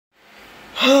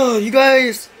Oh, you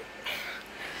guys.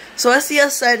 So SCS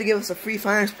decided to give us a free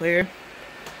finance player.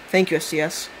 Thank you,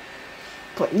 SCS.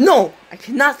 But no, I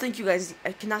cannot thank you guys.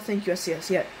 I cannot thank you,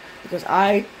 SCS, yet, because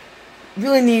I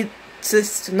really need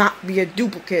this to not be a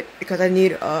duplicate. Because I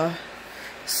need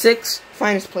 6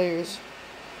 finance players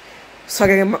so I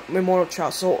can get my Immortal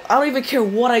Trout. So I don't even care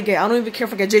what I get. I don't even care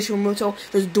if I get Jason Momoto.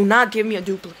 Just do not give me a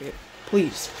duplicate,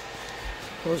 please.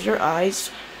 Close your eyes.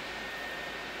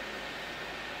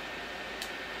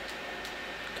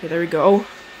 Okay, there we go.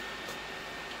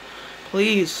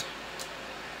 Please.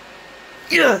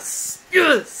 Yes!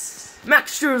 Yes!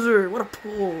 Max Scherzer! What a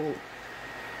pull!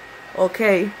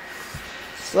 Okay.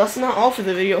 So that's not all for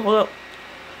the video. Hold up.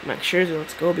 Max Scherzer,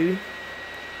 let's go, baby.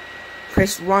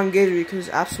 Press Ron Guidry because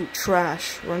it's absolute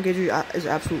trash. Ron Guidry is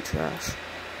absolute trash.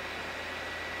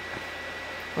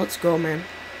 Let's go, man.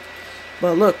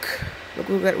 But look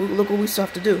what we still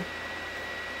have to do.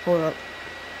 Hold up.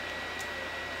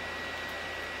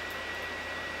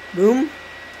 Boom.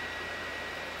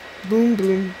 Boom,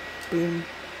 boom, boom,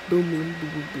 boom, boom, boom,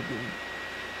 boom, boom, boom.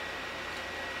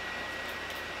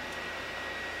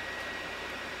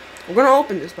 We're gonna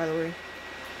open this, by the way.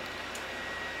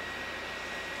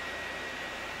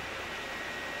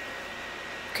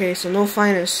 Okay, so no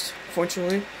finest,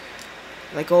 fortunately,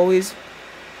 like always.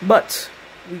 But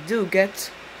we do get.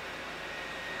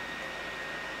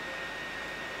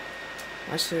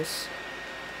 Watch this.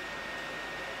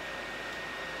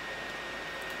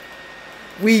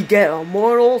 We get a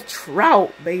Immortal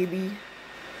Trout, baby.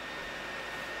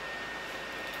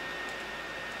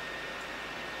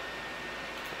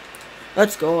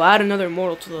 Let's go. Add another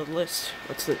Immortal to the list.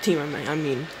 That's the team, I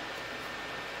mean.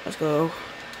 Let's go.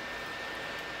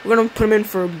 We're gonna put him in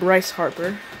for Bryce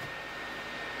Harper.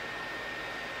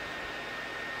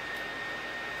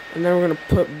 And then we're gonna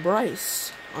put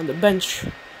Bryce on the bench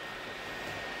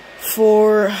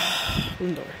for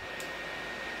Lindor.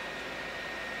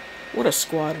 What a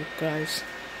squad, guys.